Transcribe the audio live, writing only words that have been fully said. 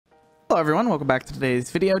Hello everyone, welcome back to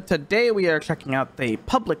today's video. Today we are checking out the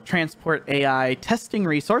public transport AI testing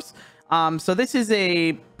resource. So this is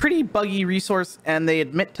a pretty buggy resource and they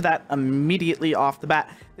admit to that immediately off the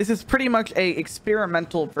bat. This is pretty much a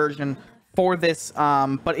experimental version for this,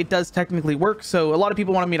 but it does technically work. So a lot of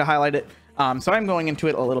people wanted me to highlight it. So I'm going into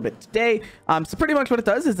it a little bit today. So pretty much what it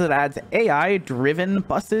does is it adds AI driven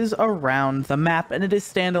buses around the map, and it is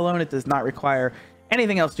standalone. It does not require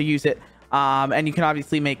anything else to use it. And you can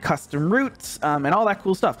obviously make custom routes and all that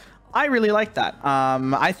cool stuff. I really like that.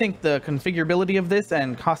 I think the configurability of this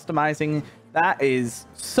and customizing that is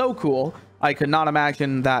so cool. I could not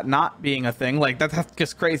imagine that not being a thing. Like that's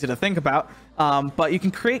just crazy to think about. But you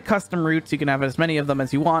can create custom routes. You can have as many of them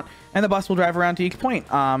as you want, and the bus will drive around to each point.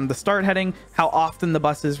 The start heading, how often the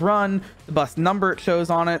buses run, the bus number it shows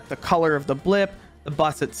on it, the color of the blip, the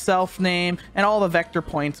bus itself name, and all the vector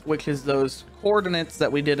points, which is those coordinates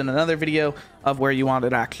that we did in another video of where you want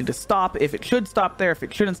it actually to stop, if it should stop there, if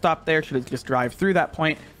it shouldn't stop there, should it just drive through that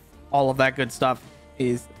point. All of that good stuff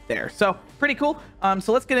is there. So pretty cool.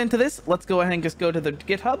 So let's get into this. Let's go ahead and just go to the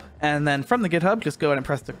GitHub, and then from the GitHub just go ahead and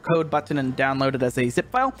press the code button and download it as a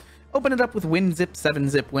zip file. Open it up with WinZip,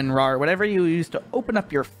 7-zip, WinRAR, whatever you use to open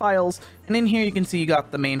up your files. And in here you can see you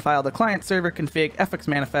got the main file, the client server config, FX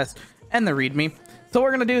manifest, and the README. So what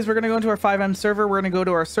we're going to do is we're going to go into our FiveM server. We're going to go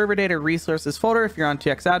to our server data resources folder if you're on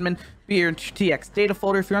TXadmin, be your TX data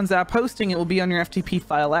folder. If you're on Zap hosting, it will be on your FTP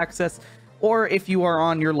file access. Or if you are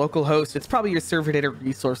on your local host, it's probably your server data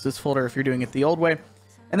resources folder if you're doing it the old way.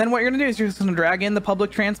 And then what you're going to do is you're just going to drag in the public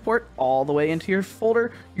transport all the way into your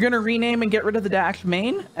folder. You're going to rename and get rid of the dash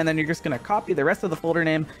main, and then you're just going to copy the rest of the folder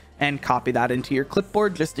name and copy that into your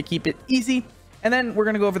clipboard just to keep it easy. And then we're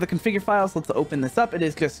going to go over the configure files. Let's open this up. It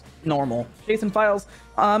is just normal JSON files.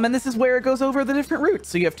 And this is where it goes over the different routes.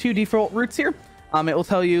 So you have two default routes here. It will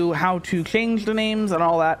tell you how to change the names, and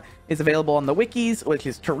all that is available on the wikis, which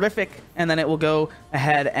is terrific. And then it will go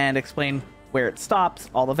ahead and explain where it stops,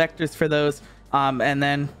 all the vectors for those, and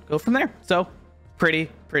then go from there. So pretty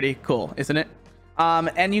cool, isn't it?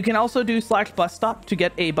 And you can also do /bus stop to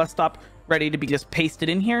get a bus stop ready to be just pasted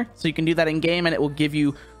in here. So you can do that in game, and it will give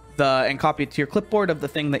you and copy it to your clipboard of the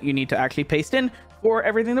thing that you need to actually paste in for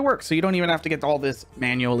everything to work. So you don't even have to get all this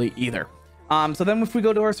manually either. So then if we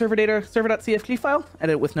go to our server data, server.cfg file,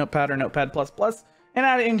 edit with Notepad or Notepad++, and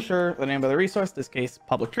add ensure the name of the resource, this case,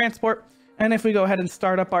 public transport. And if we go ahead and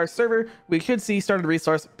start up our server, we should see started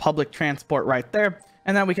resource public transport right there.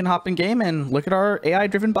 And then we can hop in game and look at our AI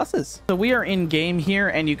driven buses. So we are in game here,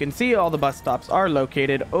 and you can see all the bus stops are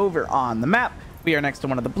located over on the map. We are next to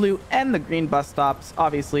one of the blue and the green bus stops.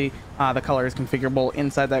 Obviously, the color is configurable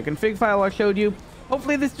inside that config file I showed you.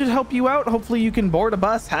 Hopefully this should help you out. Hopefully you can board a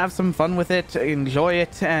bus, have some fun with it, enjoy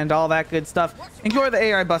it, and all that good stuff. Enjoy the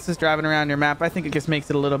AI buses driving around your map. I think it just makes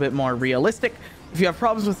it a little bit more realistic. If you have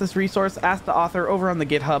problems with this resource, ask the author over on the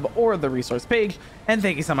GitHub or the resource page. And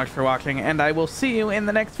thank you so much for watching, and I will see you in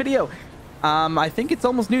the next video. I think it's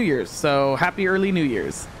almost New Year's, so happy early New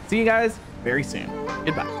Year's. See you guys very soon.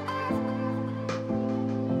 Goodbye.